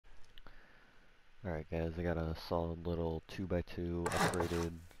Alright guys, I got a solid little 2x2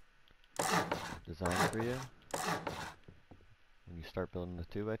 upgraded design for you. When you start building the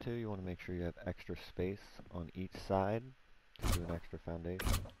 2x2, you want to make sure you have extra space on each side to do an extra foundation.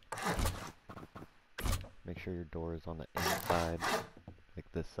 Make sure your door is on the inside, like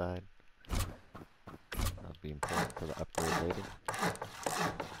this side. That'll be important for the upgrade later.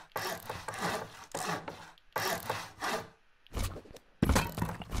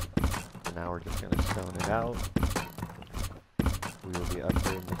 And now we're just going to stone it out. We will be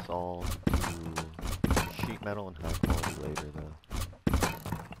upgrading this all to sheet metal and high quality later though.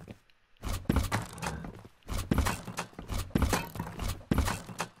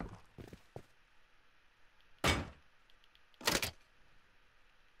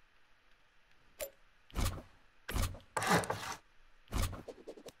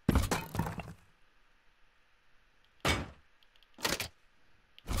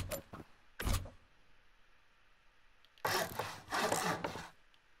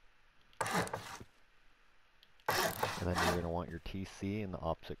 And then you're going to want your TC in the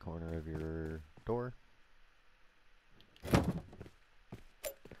opposite corner of your door.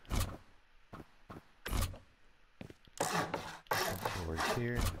 Doors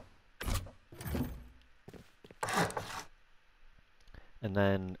here. And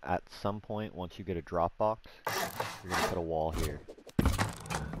then at some point, once you get a drop box, you're going to put a wall here.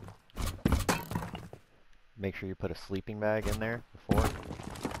 Make sure you put a sleeping bag in there before.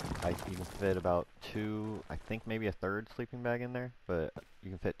 You can fit about two, I think maybe a third sleeping bag in there, but you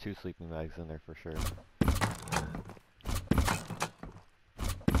can fit 2 sleeping bags in there for sure.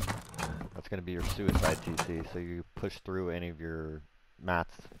 That's going to be your suicide TC, so you push through any of your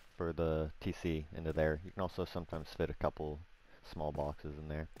mats for the TC into there. You can also sometimes fit a couple small boxes in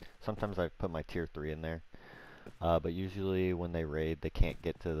there. Sometimes I put my tier 3 in there, but usually when they raid they can't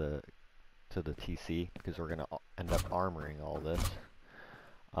get to the TC because we're going to end up armoring all this.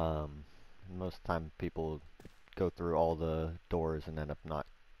 Most of the time people go through all the doors and end up not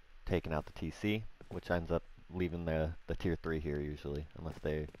taking out the TC, which ends up leaving the tier 3 here usually, unless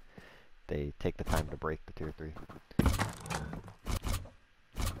they take the time to break the tier 3.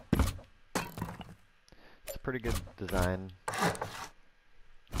 It's a pretty good design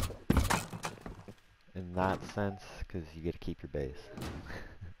in that sense, because you get to keep your base.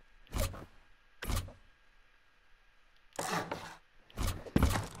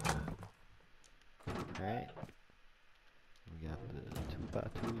 Alright, we got the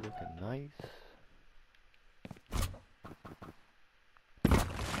 2x2 looking nice.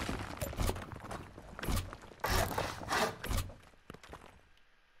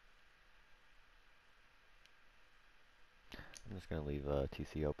 I'm just going to leave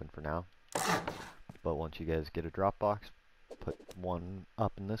TC open for now, but once you guys get a drop box, put one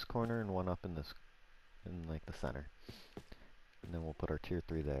up in this corner and one up in this, in like the center, and then we'll put our tier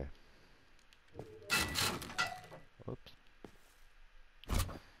 3 there. Whoops.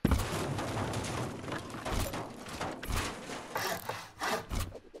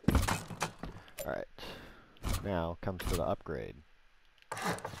 Alright, now comes to the upgrade.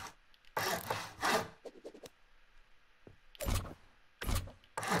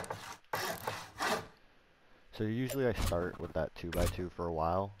 So usually I start with that 2x2 for a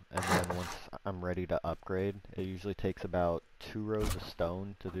while, and then once I'm ready to upgrade, it usually takes about 2 rows of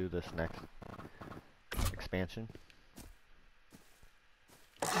stone to do this next expansion.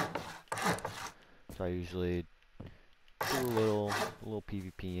 So I usually do a little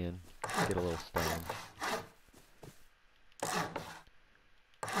PvP in, get a little stone,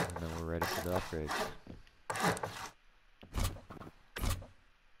 and then we're ready for the upgrades.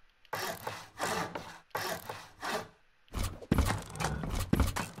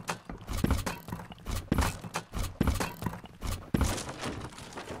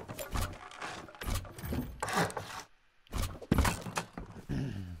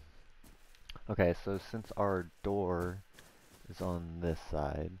 Okay, so since our door is on this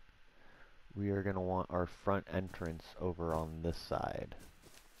side, we are going to want our front entrance over on this side.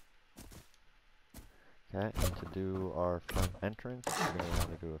 Okay, and to do our front entrance, we're going to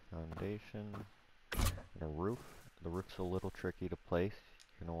want to do a foundation and a roof. The roof's a little tricky to place.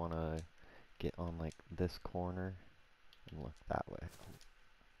 You're going to want to get on like this corner and look that way.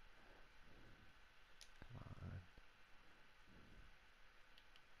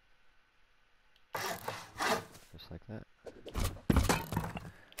 Just like that.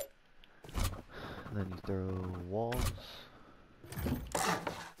 And then you throw walls.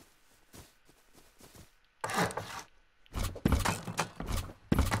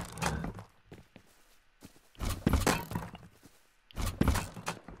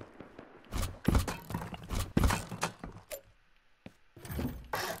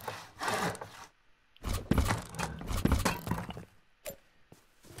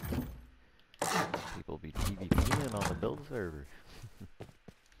 server.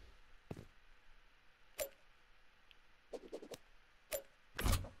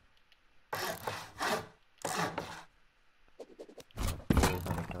 Fully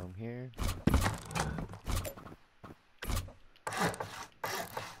honeycomb here.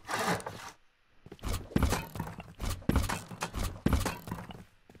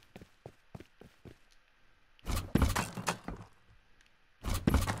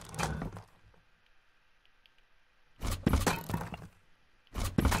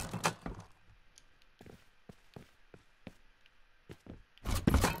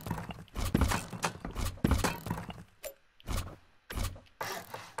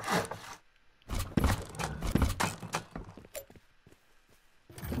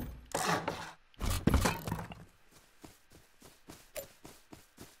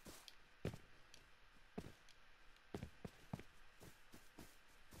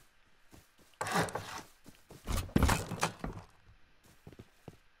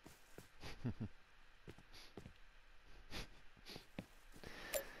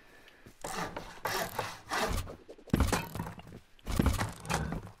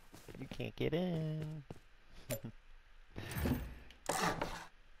 You can't get in.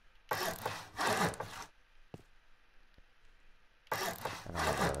 I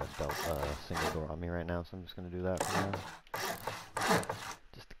don't have a single door on me right now, so I'm just gonna do that for now.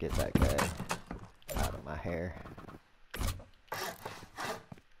 Just to get that guy out of my hair.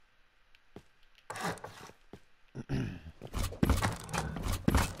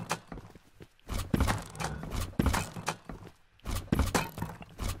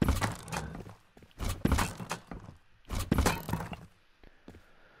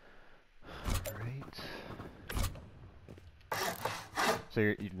 So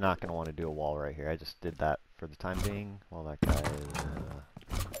you're not going to want to do a wall right here. I just did that for the time being while that guy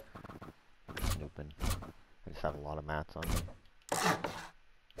is snooping. I just have a lot of mats on me.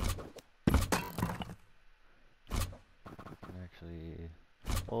 Actually,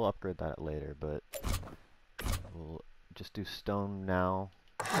 we'll upgrade that later, but we'll just do stone now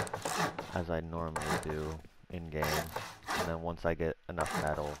as I normally do in-game. And then once I get enough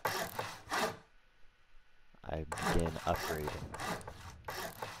metal, I begin upgrading.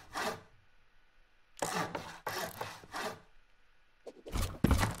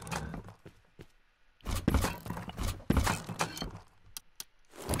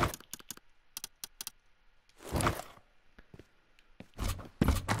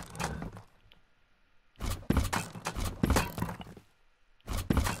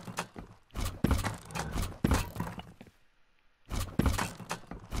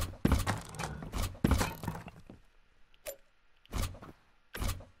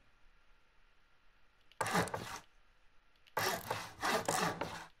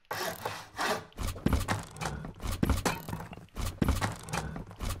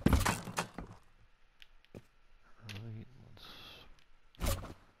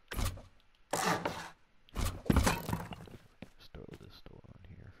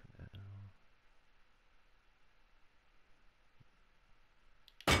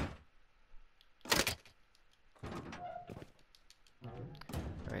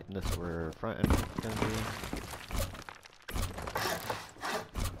 Alright, and this is where front end is going to be.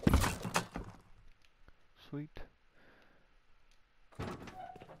 Sweet.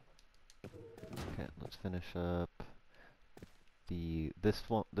 Okay, let's finish up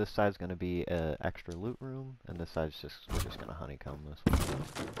this side's going to be an extra loot room, and this side's we're just going to honeycomb this one.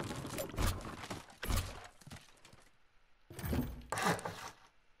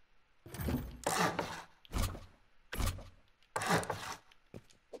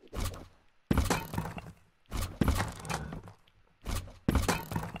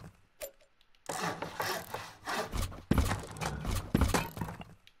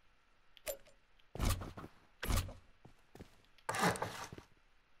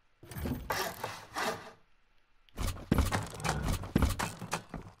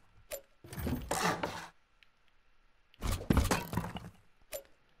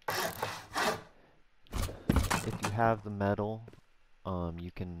 Have the metal,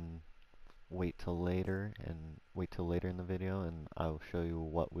 you can wait till later in the video, and I'll show you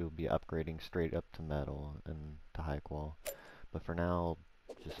what we'll be upgrading straight up to metal and to high qual. But for now,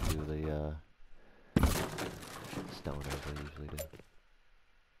 I'll just do the stone as I usually do.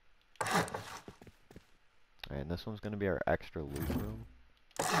 Alright, and this one's going to be our extra loot room.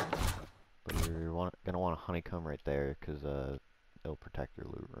 But you're going to want a honeycomb right there, because it'll protect your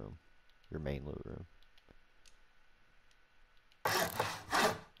loot room, your main loot room.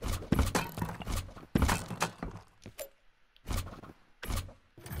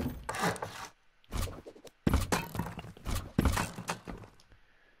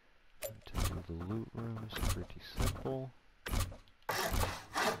 loot room is pretty simple.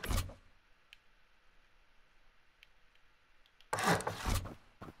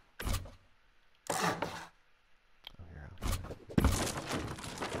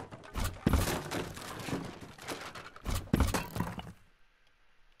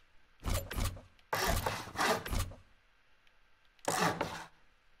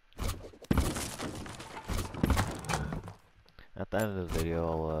 At the end of the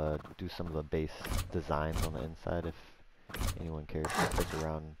video, I'll do some of the base designs on the inside if anyone cares to stick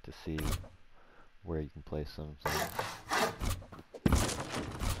around to see where you can place them. So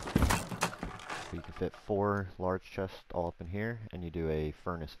you can fit 4 large chests all up in here, and you do a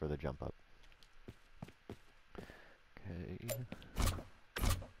furnace for the jump up. Okay.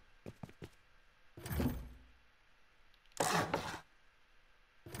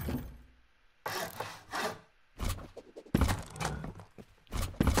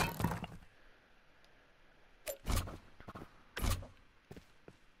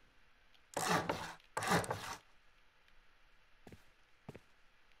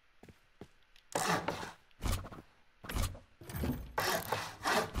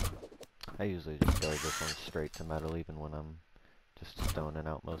 I usually just go this one straight to metal even when I'm just stoning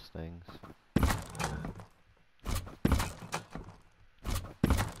out most things.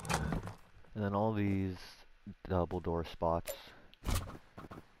 And then all these double door spots, you're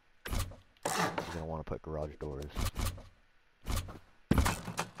going to want to put garage doors.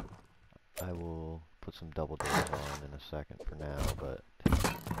 I will put some double doors on in a second for now, but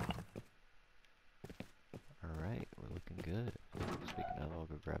alright, we're looking good. Speaking of, I'll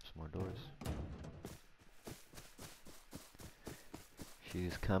go grab some more doors.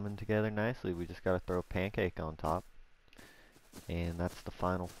 She's coming together nicely. We just got to throw Pancake on top. And that's the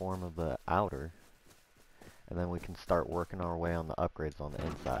final form of the outer. And then we can start working our way on the upgrades on the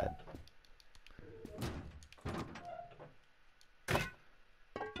inside.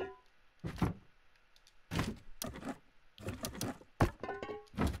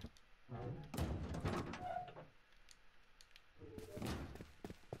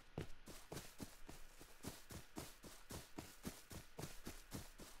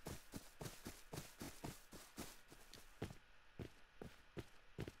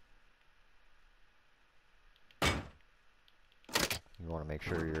 You want to make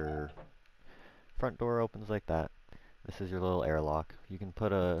sure your front door opens like that. This is your little airlock. You can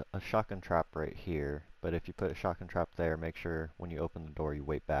put a shotgun trap right here, but if you put a shotgun trap there, make sure when you open the door you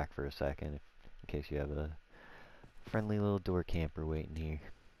wait back for a second in case you have a friendly little door camper waiting here.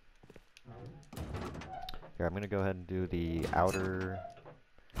 Here, I'm going to go ahead and do the outer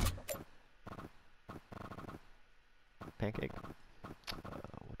Pancake.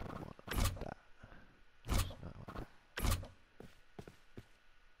 What do I want? That. That's not what that.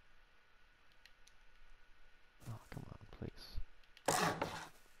 Oh, come on, please.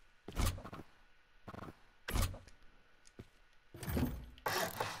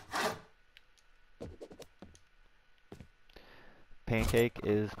 Pancake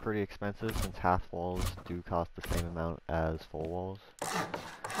is pretty expensive since half walls do cost the same amount as full walls.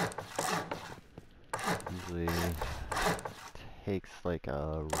 Usually takes like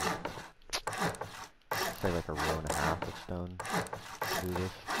a, say like a row and a half of stone to do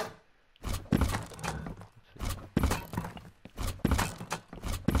this.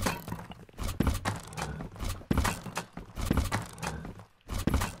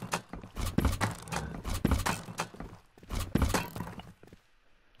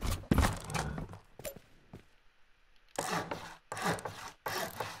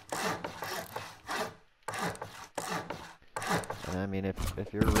 And I mean, if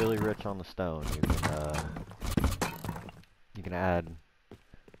you're really rich on the stone, you can add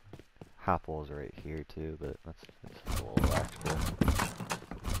half walls right here too, but that's a little extra.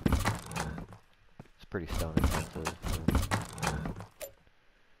 It's pretty stone intensive for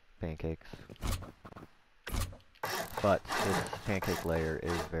pancakes, but this pancake layer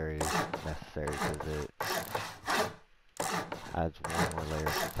is very necessary because it adds one more layer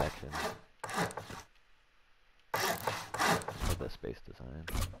of protection for this base design.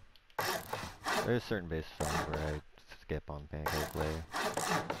 There's certain base designs where I skip on pancake layer.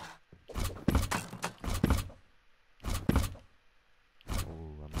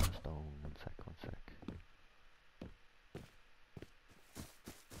 Ooh, I'm out of stone. One sec.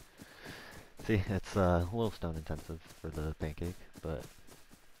 See, it's a little stone intensive for the pancake, but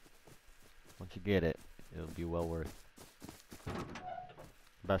once you get it, it'll be well worth.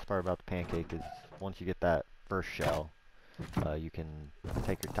 The best part about the pancake is once you get that first shell, you can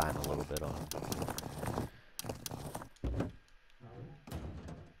take your time a little bit on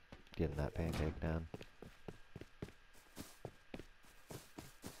getting that pancake down.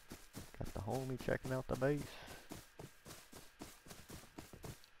 Got the homie checking out the base.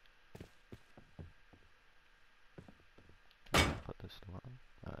 Put this one.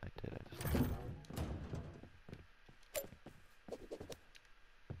 I did. I just.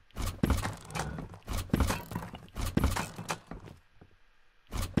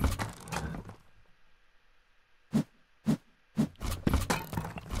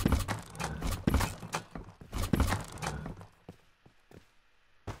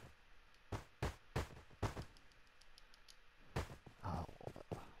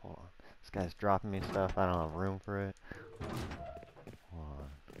 Hold on. This guy's dropping me stuff. I don't have room for it. Hold on.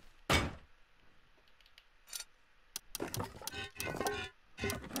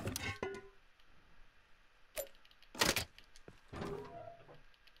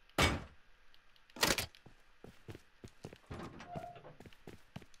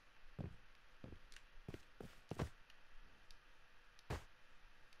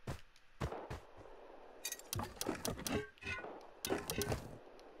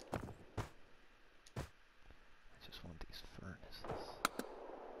 I just want these furnaces.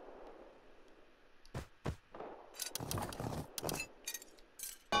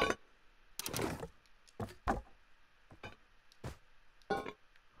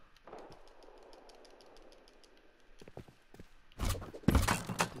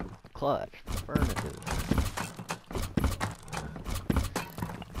 Clutch, furnaces.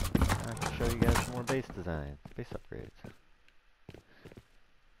 I can show you guys some more base design, base upgrades.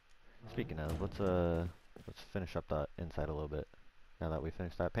 Speaking of, let's finish up the inside a little bit. Now that we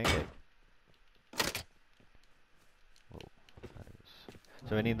finished that pancake. Whoa, that is.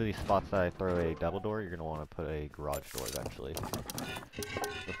 So any of these spots that I throw a double door, you're gonna want to put a garage door eventually.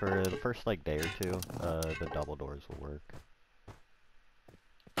 But for the first like day or two, the double doors will work.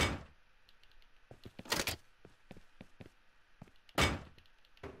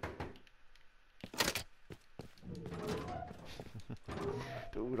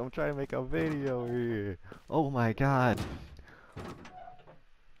 Dude, I'm trying to make a video here. Oh my god.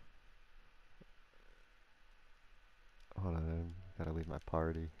 Hold on, gotta leave my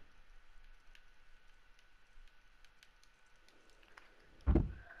party.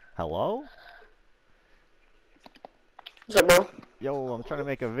 Hello? What's up, bro? Yo, I'm trying to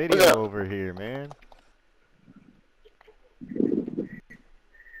make a video over here, man.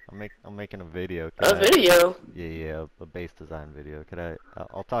 I'm making a video. A video? Yeah, a base design video.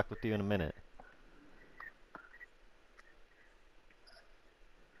 I'll talk with you in a minute.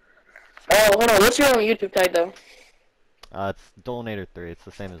 Oh, hold on. What's your YouTube tag, though? It's Dolinator3. It's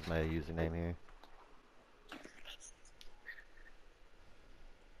the same as my username here.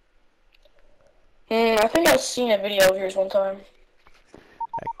 I think I've seen a video of yours one time.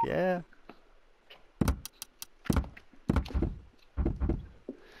 Heck yeah.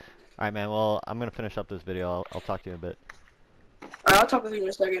 Alright, man. Well, I'm gonna finish up this video. I'll talk to you in a bit. Alright, I'll talk with you in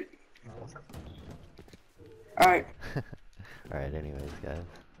a second. Alright. Alright, anyways, guys.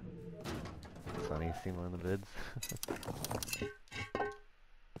 It's funny, you seen one of the vids?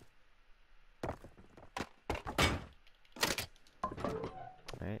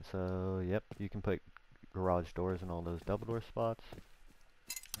 Alright, so, yep, you can put garage doors in all those double door spots.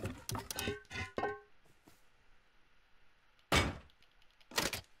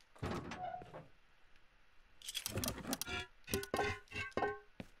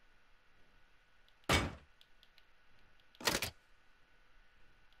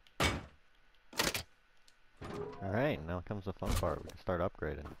 Alright, now comes the fun part. We can start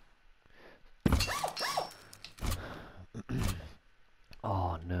upgrading.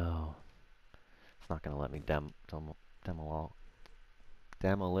 Oh no. It's not gonna let me demolition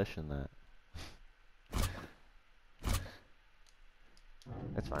that.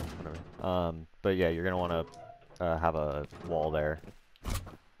 It's fine, whatever. But yeah, you're gonna wanna have a wall there.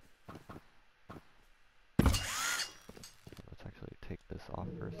 Let's actually take this off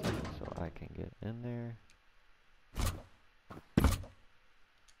for a second so I can get in there.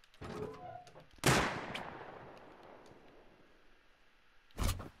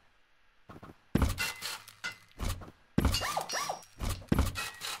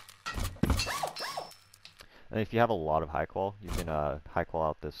 And if you have a lot of high qual, you can high qual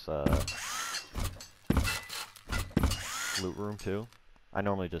out this loot room too. I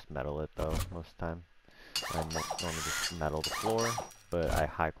normally just metal it though most of the time. I normally just metal the floor, but I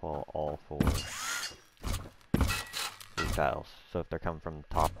high qual all four these tiles. So if they're coming from the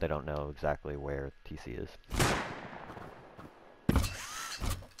top, they don't know exactly where TC is.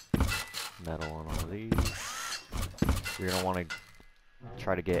 Metal on all these. You're gonna want to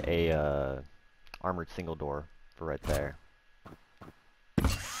try to get a armored single door for right there.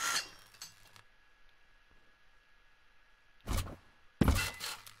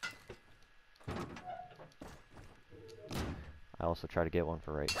 I also try to get one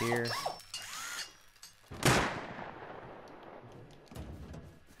for right here.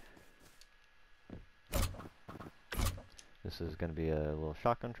 This is going to be a little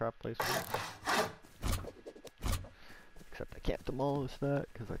shotgun trap placement. Except I can't demolish that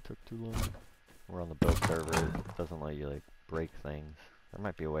because I took too long. We're on the build server. It doesn't let you like break things. There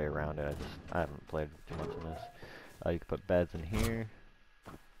might be a way around it. I haven't played too much in this. You can put beds in here.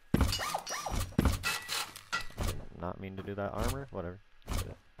 I did not mean to do that. Armor, whatever.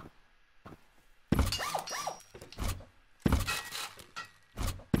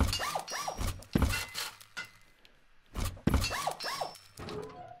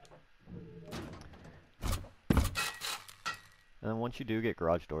 And then once you do get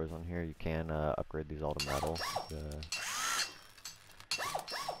garage doors on here, you can upgrade these all to metal.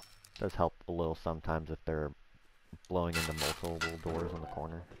 Does help a little sometimes if they're blowing into multiple doors on the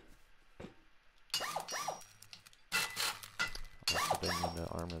corner. Also didn't need to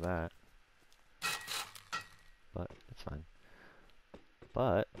armor that, but it's fine.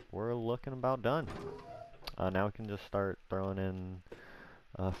 But we're looking about done. Now we can just start throwing in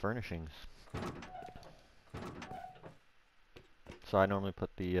furnishings. So I normally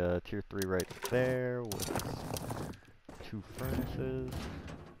put the tier 3 right there with 2 furnaces.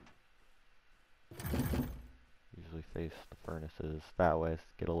 Usually face the furnaces that way to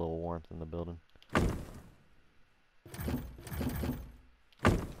get a little warmth in the building.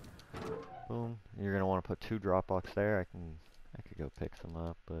 Boom. You're gonna want to put 2 drop box there. I could go pick some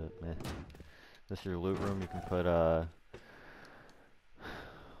up, but meh. This is your loot room. You can put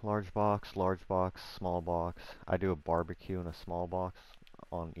large box, small box. I do a barbecue in a small box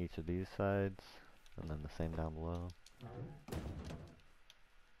on each of these sides, and then the same down below.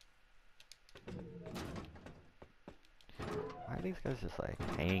 Why are these guys just like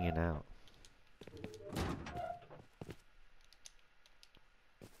hanging out?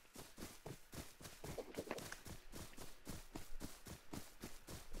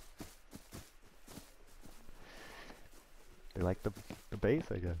 They like the base,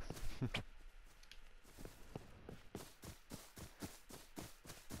 I guess.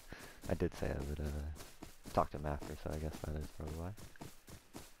 I did say I would talk to him after, so I guess that is probably why.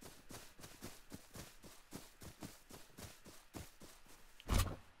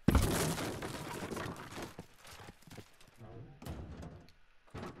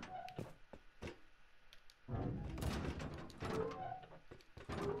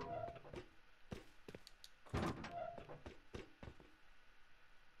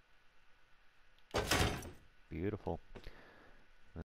 Beautiful.